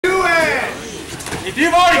If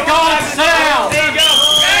you've already gone, sit down. There you go.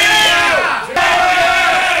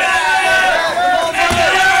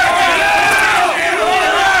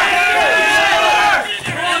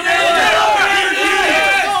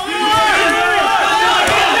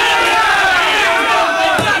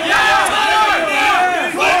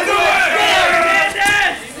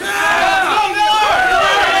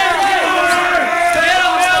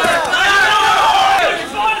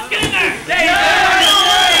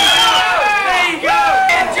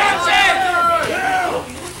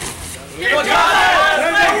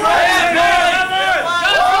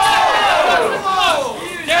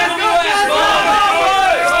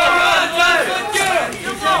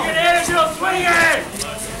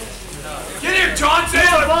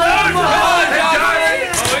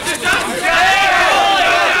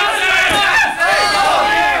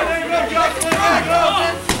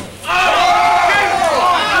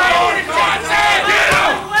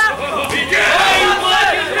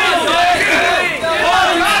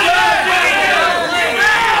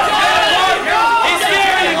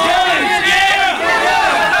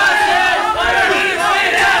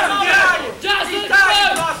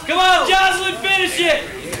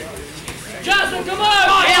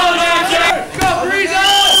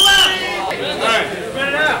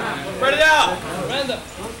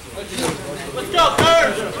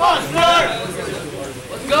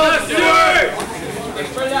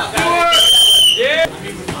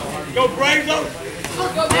 Go Braves up!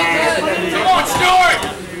 Come on, Stewart!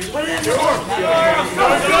 Come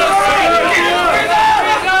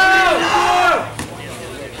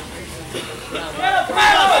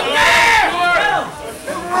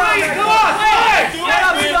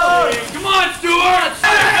on, Stewart!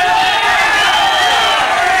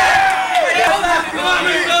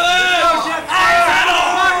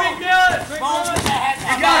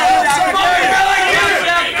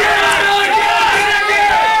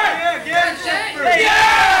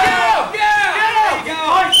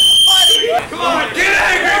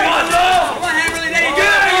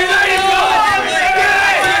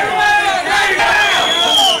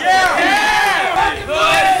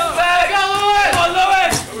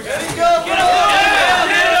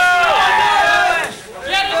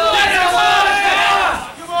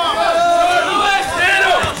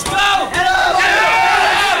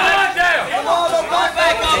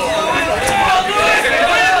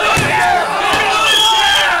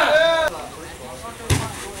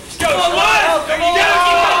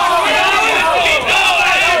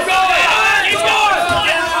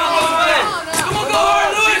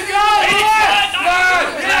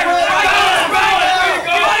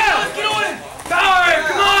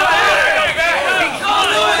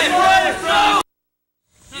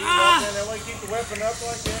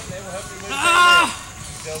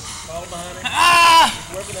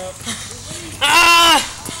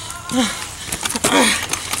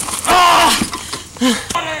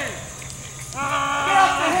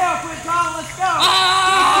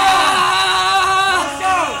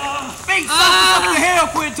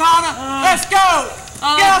 Let's go!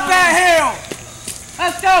 Get up that hill!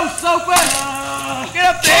 Let's go, Soapers! Get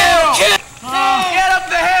up the hill! Get up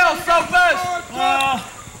the hill, Soapers!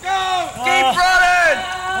 Keep running!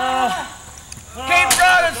 Keep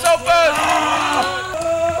running, Soapers!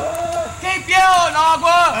 Keep yelling,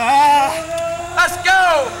 Agua! Let's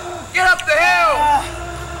go! Get up the hill!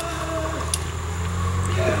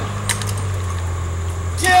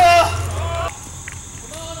 Yeah!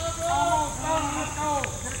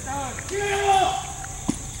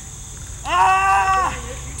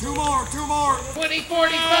 Two more.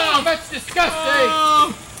 2045, that's disgusting.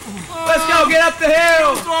 Let's go, get up the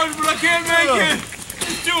hill. But I can't make it.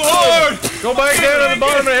 It's too hard. Go back down to the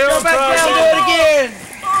bottom of the hill. Go back down, do it again.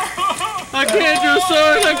 I can't do it,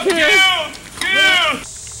 son. I can't. Kill.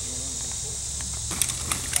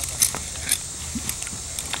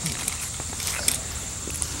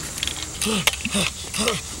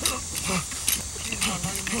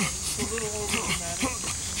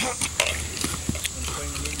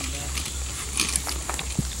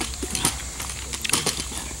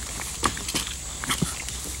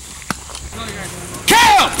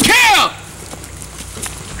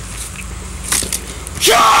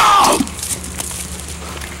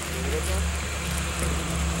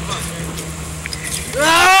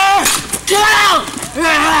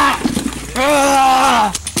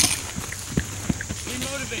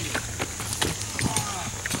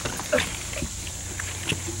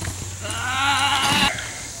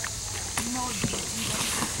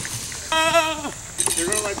 They're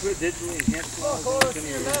gonna like put digitally enhanced clothes in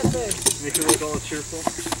here. Make it look all cheerful.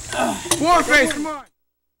 Warface, come on!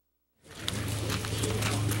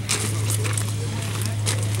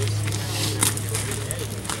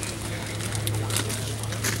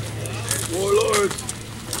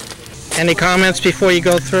 Any comments before you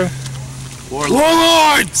go through?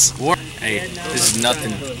 Warlords! Hey, this is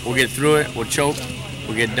nothing. We'll get through it, we'll choke,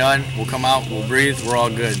 we'll get done, we'll come out, we'll breathe, we're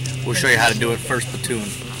all good. We'll show you how to do it first platoon.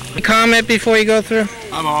 Any comment before you go through?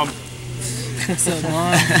 I'm on.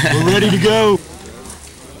 We're ready to go.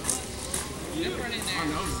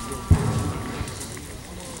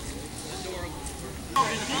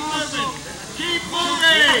 Keep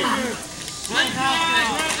moving!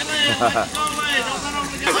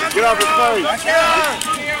 Get off his face.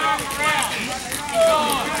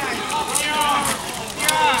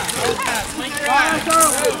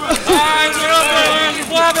 Hands are up there, hands are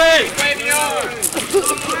flapping!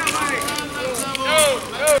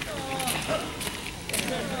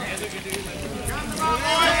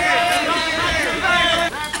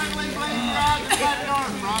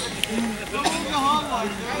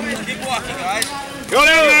 Keep walking, guys. Go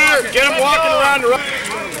down there. Get him walking around the road.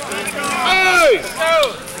 Hey!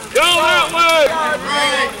 Go that way!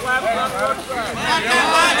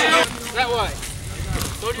 That way.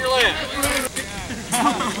 Go to your left.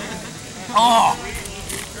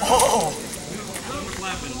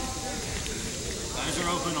 Eyes are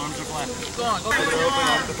open, arms are flapping. Go on, go.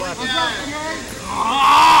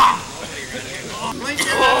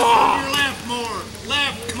 Left more!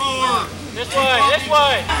 Left more! This way, this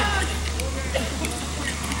way.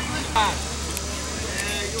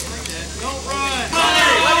 Don't run!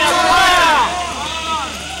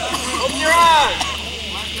 Open your eyes.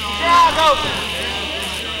 Your eyes open.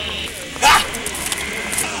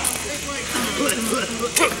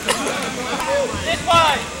 This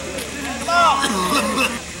way. Come on.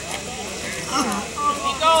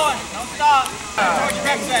 Keep going. Don't stop. Towards your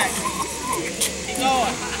rucksack. Keep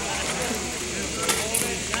going.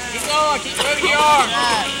 Keep going. Keep moving your arms.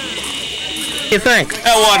 What do you think?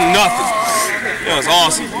 That wasn't nothing. That was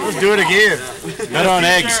awesome. Let's do it again. Better on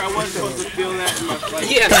eggs.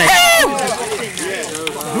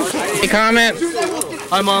 Any comment?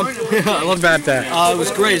 Hi, Mom. What about that? It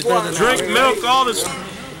was great. It's better than Drink milk, all this. Go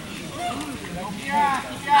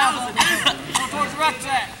towards the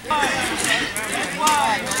rucksack.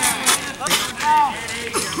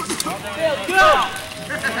 Go.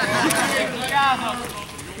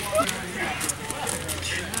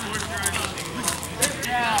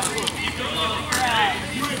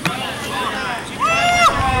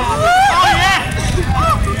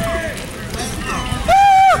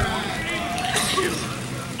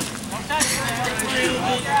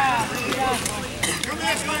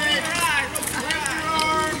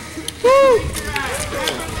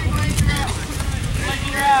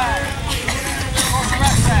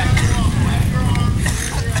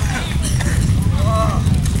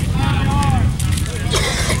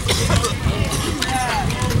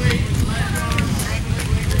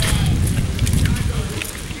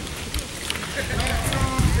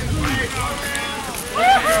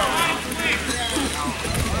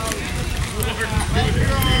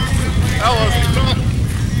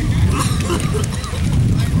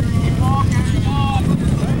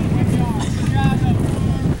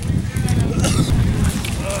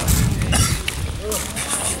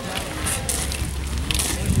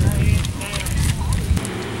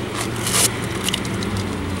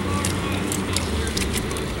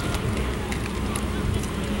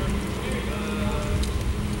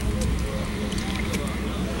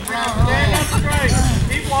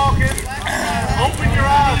 Keep walking. Open your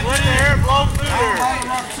eyes. Let the air blow through there.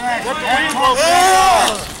 Let the wind blow through.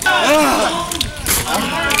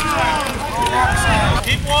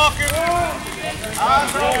 Keep walking.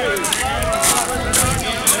 Eyes open.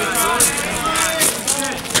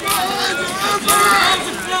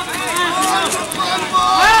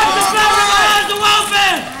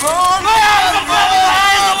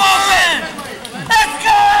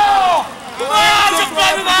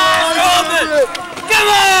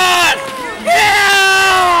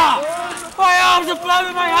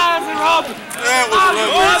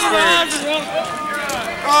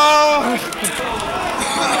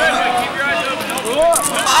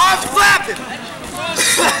 Arms flapping!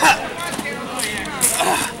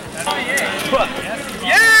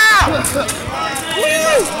 Yeah!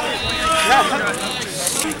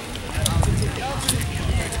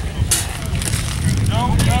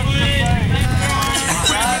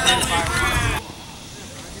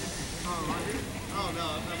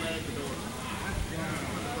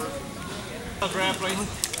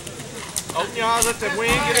 Open your eyes, let the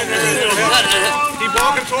wind get in there. Keep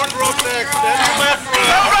walking towards the rucksack. That's your left foot.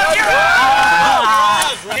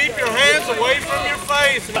 Keep your hands away from your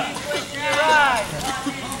face.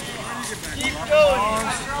 Keep going.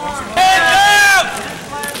 Hands up!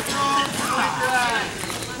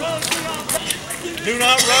 Do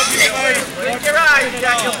not rub your face. Blink your eyes,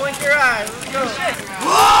 Daniel. Blink your eyes. Let's go.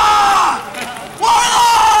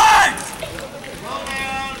 Warlords!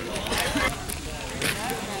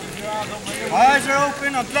 Eyes are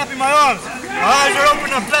open, I'm flapping my arms. Eyes are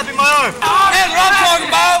open, I'm flapping my arms. That's what I'm talking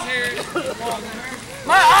about.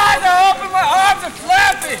 My eyes are open, my arms are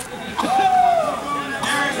flapping.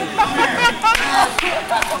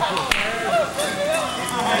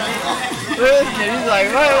 He's like,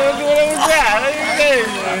 what was that?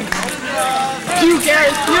 Puke,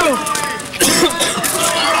 Aaron, puke.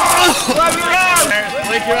 Flap your arms.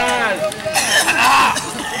 Blink your eyes.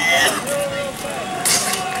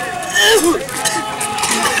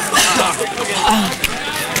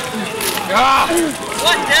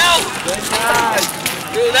 What down?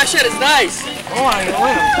 Dude, that shit is nice. Oh, I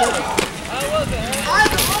win.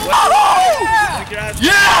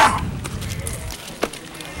 Yeah!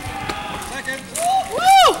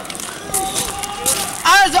 Woo!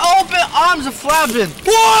 Eyes are open, arms are flapping.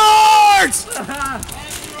 Warlords!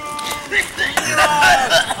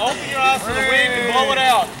 Open your eyes to the wind and blow it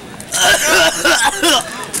out.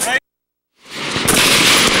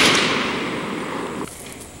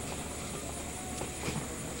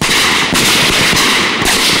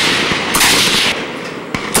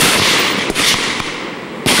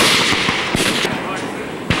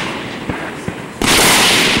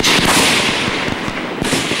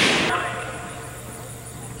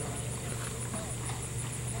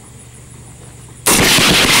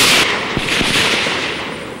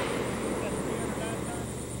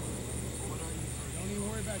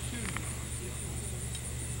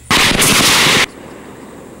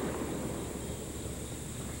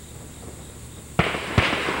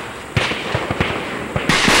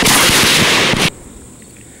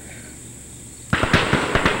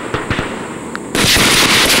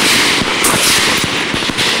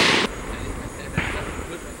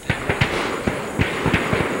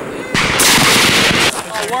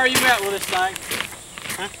 Where are you at with this thing?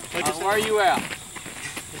 Huh? Where are you at?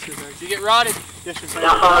 Did you get rotted? Yes, sir.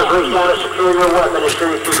 Now, fellas, reach down and secure your weapon. Ensure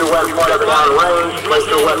you keep your weapon pointed down range. Place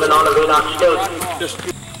your weapon on the V-Knock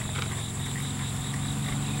station.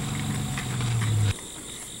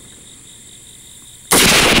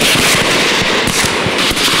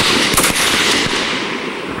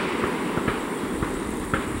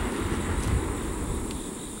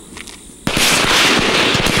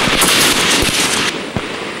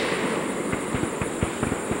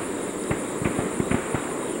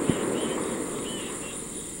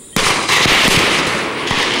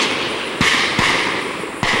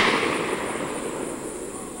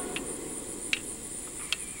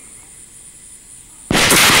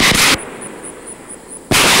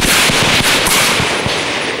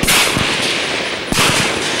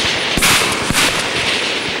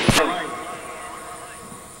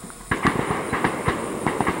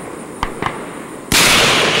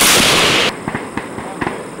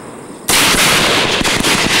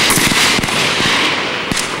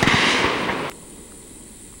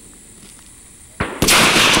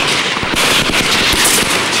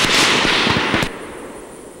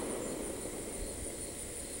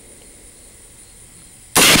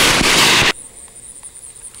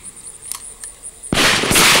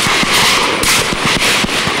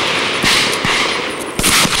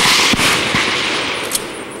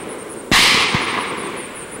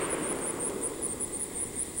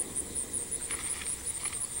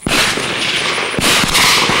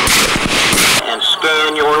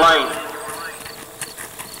 Scan your lane.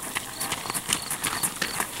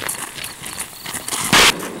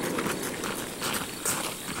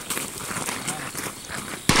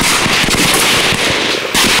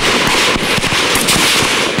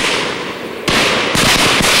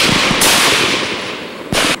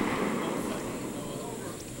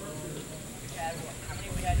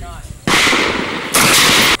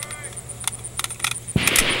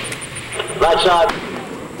 Right side.